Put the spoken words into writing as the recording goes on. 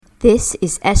This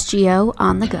is SGO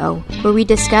On The Go, where we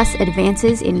discuss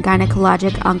advances in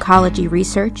gynecologic oncology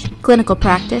research, clinical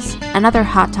practice, and other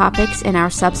hot topics in our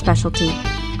subspecialty.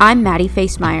 I'm Maddie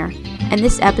Facemeyer, and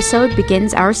this episode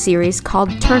begins our series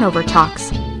called Turnover Talks,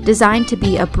 designed to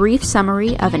be a brief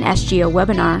summary of an SGO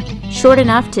webinar, short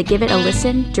enough to give it a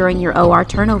listen during your OR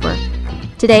turnover.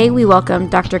 Today we welcome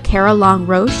Dr. Kara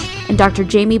Long-Roche and Dr.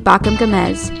 Jamie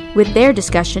Bacham-Gomez with their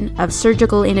discussion of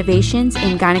surgical innovations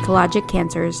in gynecologic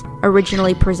cancers,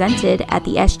 originally presented at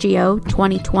the SGO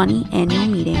 2020 annual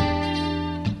meeting.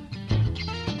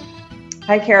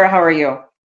 Hi, Kara. How are you?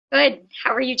 Good.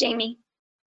 How are you, Jamie?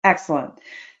 Excellent.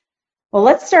 Well,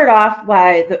 let's start off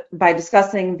by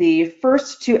discussing the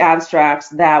first two abstracts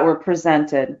that were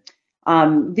presented.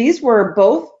 These were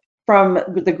both from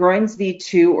the Groins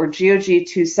V2 or GOG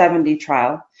 270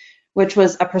 trial, which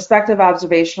was a prospective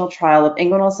observational trial of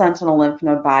inguinal sentinel lymph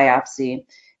node biopsy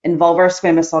in vulvar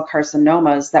squamous cell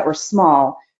carcinomas that were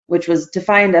small, which was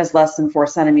defined as less than 4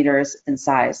 centimeters in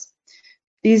size.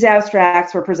 These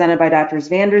abstracts were presented by Drs.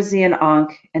 Van der Zee and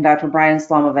Onk and Dr. Brian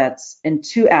Slomovitz in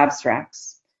 2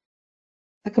 abstracts.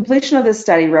 The completion of this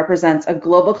study represents a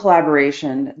global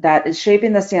collaboration that is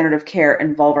shaping the standard of care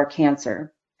in vulvar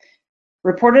cancer.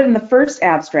 Reported in the first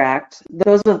abstract,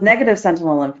 those with negative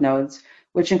sentinel lymph nodes,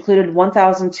 which included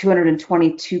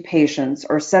 1,222 patients,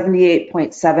 or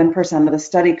 78.7% of the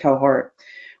study cohort,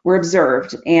 were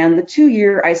observed, and the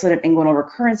 2-year isolated inguinal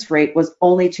recurrence rate was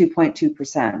only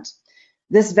 2.2%.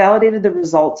 This validated the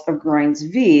results of Groins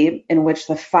V, in which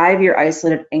the 5-year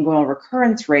isolated inguinal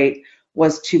recurrence rate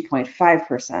was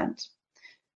 2.5%.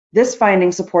 This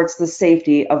finding supports the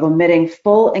safety of omitting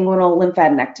full inguinal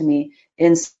lymphadenectomy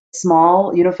in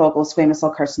small unifocal squamous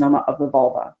cell carcinoma of the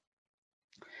vulva.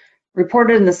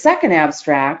 Reported in the second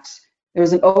abstract, there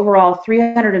was an overall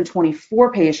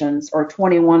 324 patients, or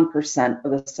 21%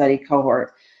 of the study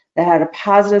cohort, that had a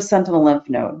positive sentinel lymph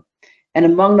node. And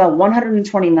among the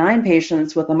 129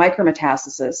 patients with a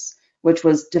micrometastasis, which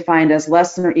was defined as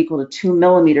less than or equal to 2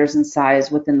 millimeters in size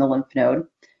within the lymph node,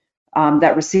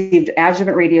 that received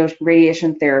adjuvant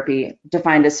radiation therapy,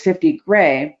 defined as 50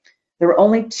 gray, there were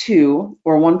only 2,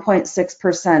 or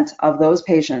 1.6% of those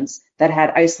patients that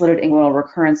had isolated inguinal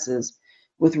recurrences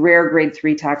with rare grade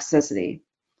 3 toxicity.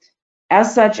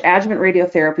 As such, adjuvant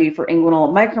radiotherapy for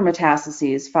inguinal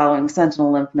micrometastases following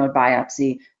sentinel lymph node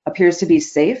biopsy appears to be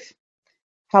safe.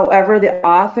 However, the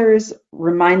authors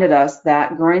reminded us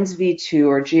that Groins V2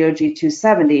 or GOG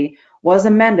 270 was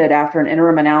amended after an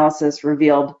interim analysis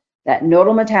revealed that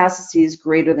nodal metastases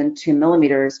greater than 2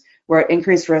 millimeters were at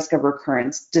increased risk of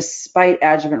recurrence despite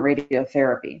adjuvant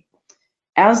radiotherapy.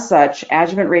 As such,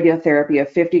 adjuvant radiotherapy of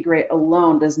 50 gray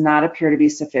alone does not appear to be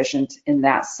sufficient in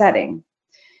that setting.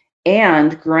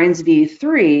 And Groins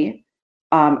V3,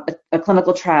 a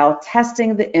clinical trial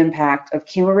testing the impact of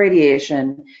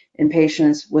chemoradiation in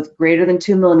patients with greater than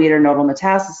 2 millimeter nodal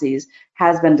metastases,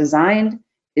 has been designed,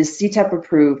 is CTEP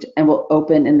approved, and will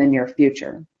open in the near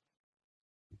future.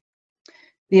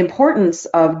 The importance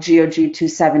of GOG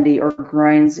 270 or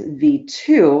Groins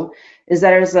V2 is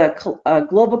that it is a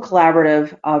global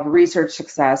collaborative of research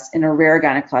success in a rare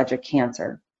gynecologic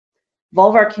cancer.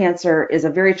 Vulvar cancer is a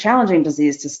very challenging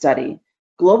disease to study.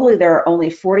 Globally, there are only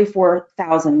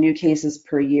 44,000 new cases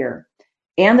per year,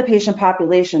 and the patient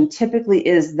population typically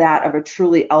is that of a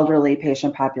truly elderly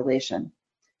patient population.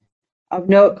 Of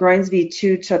note, Groins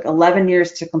V2 took 11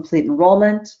 years to complete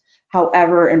enrollment.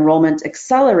 However, enrollment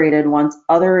accelerated once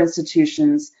other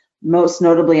institutions, most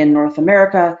notably in North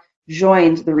America,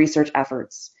 joined the research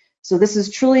efforts. So this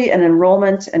is truly an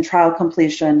enrollment and trial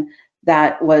completion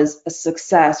that was a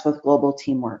success with global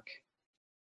teamwork.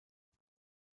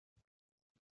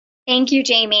 Thank you,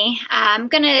 Jamie. I'm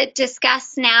going to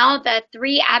discuss now the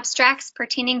 3 abstracts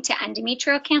pertaining to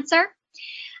endometrial cancer.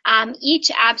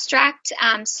 Each abstract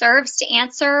serves to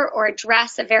answer or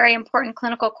address a very important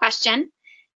clinical question.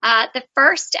 The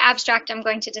first abstract I'm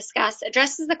going to discuss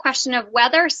addresses the question of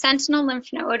whether sentinel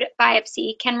lymph node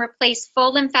biopsy can replace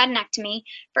full lymphadenectomy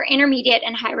for intermediate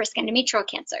and high-risk endometrial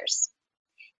cancers.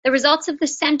 The results of the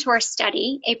CENTAUR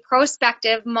study, a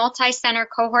prospective multi-center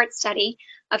cohort study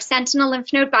of sentinel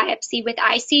lymph node biopsy with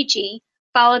ICG,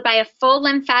 followed by a full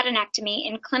lymphadenectomy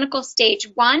in clinical stage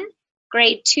 1,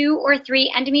 grade 2 or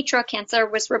 3 endometrial cancer,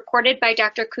 was reported by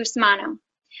Dr. Cusmano.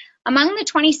 Among the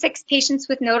 26 patients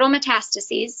with nodal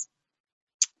metastases,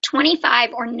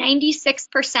 25 or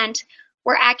 96%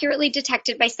 were accurately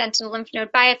detected by sentinel lymph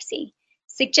node biopsy,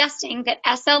 suggesting that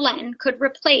SLN could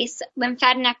replace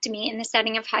lymphadenectomy in the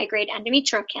setting of high-grade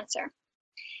endometrial cancer.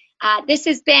 This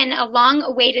has been a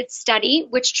long-awaited study,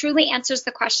 which truly answers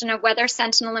the question of whether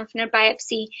sentinel lymph node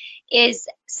biopsy is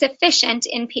sufficient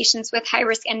in patients with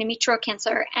high-risk endometrial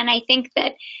cancer. And I think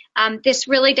that this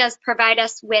really does provide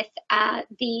us with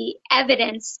the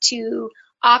evidence to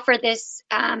offer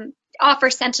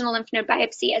sentinel lymph node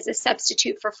biopsy as a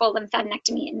substitute for full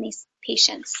lymphadenectomy in these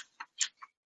patients.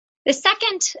 The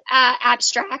second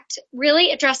abstract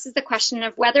really addresses the question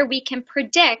of whether we can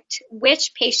predict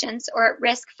which patients are at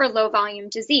risk for low volume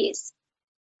disease.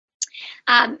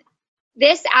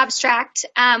 This abstract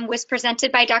was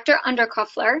presented by Dr.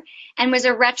 Underkoffler and was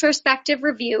a retrospective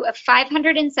review of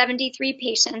 573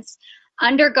 patients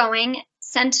undergoing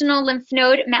sentinel lymph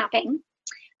node mapping,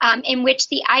 in which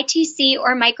the ITC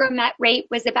or micromet rate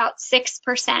was about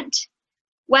 6%.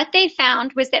 What they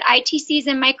found was that ITCs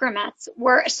and micromets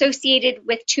were associated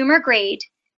with tumor grade,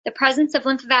 the presence of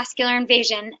lymphovascular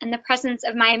invasion, and the presence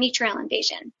of myometrial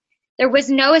invasion. There was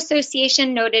no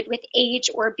association noted with age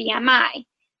or BMI,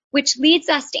 which leads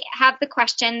us to have the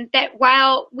question that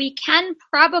while we can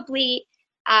probably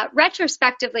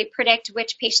retrospectively predict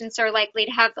which patients are likely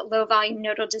to have low volume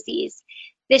nodal disease,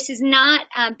 this is not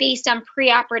based on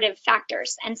preoperative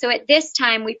factors. And so at this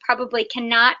time, we probably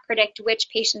cannot predict which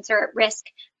patients are at risk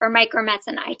for micromets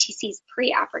and ITCs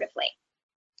preoperatively.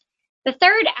 The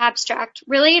third abstract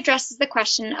really addresses the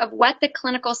question of what the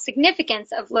clinical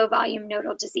significance of low volume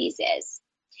nodal disease is.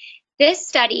 This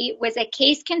study was a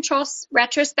case control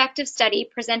retrospective study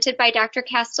presented by Dr.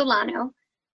 Castellano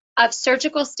of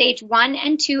surgical stage 1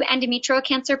 and 2 endometrial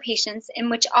cancer patients in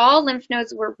which all lymph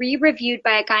nodes were re-reviewed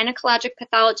by a gynecologic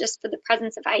pathologist for the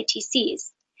presence of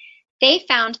ITCs. They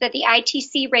found that the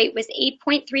ITC rate was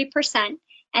 8.3%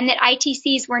 and that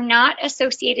ITCs were not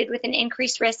associated with an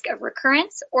increased risk of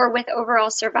recurrence or with overall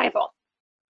survival.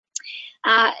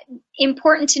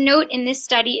 Important to note in this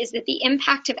study is that the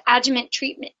impact of adjuvant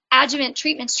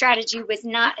treatment strategy was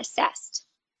not assessed.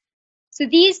 So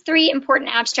these three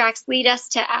important abstracts lead us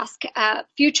to ask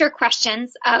future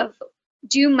questions of,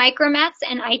 do micromets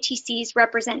and ITCs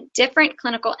represent different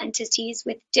clinical entities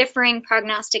with differing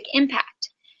prognostic impact?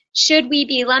 Should we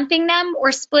be lumping them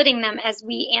or splitting them as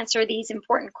we answer these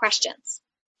important questions?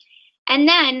 And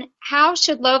then, how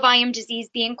should low volume disease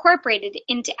be incorporated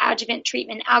into adjuvant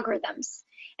treatment algorithms?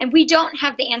 And we don't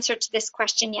have the answer to this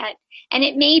question yet. And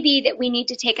it may be that we need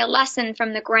to take a lesson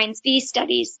from the Groins V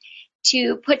studies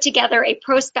to put together a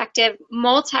prospective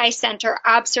multi-center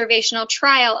observational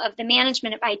trial of the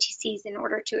management of ITCs in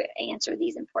order to answer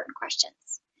these important questions.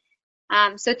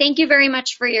 So thank you very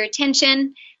much for your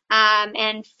attention,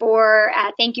 and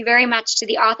thank you very much to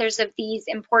the authors of these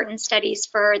important studies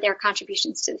for their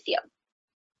contributions to the field.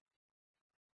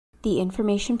 The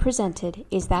information presented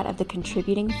is that of the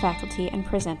contributing faculty and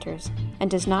presenters and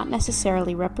does not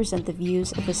necessarily represent the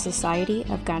views of the Society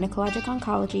of Gynecologic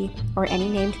Oncology or any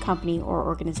named company or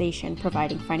organization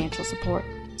providing financial support.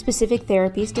 Specific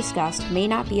therapies discussed may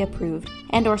not be approved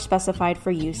and/or specified for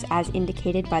use as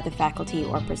indicated by the faculty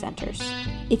or presenters.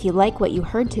 If you like what you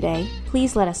heard today,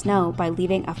 please let us know by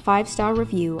leaving a 5-star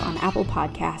review on Apple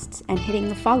Podcasts and hitting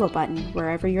the follow button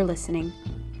wherever you're listening.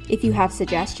 If you have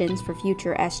suggestions for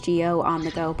future SGO On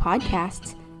The Go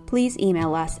podcasts, please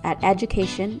email us at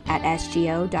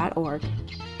education@sgo.org.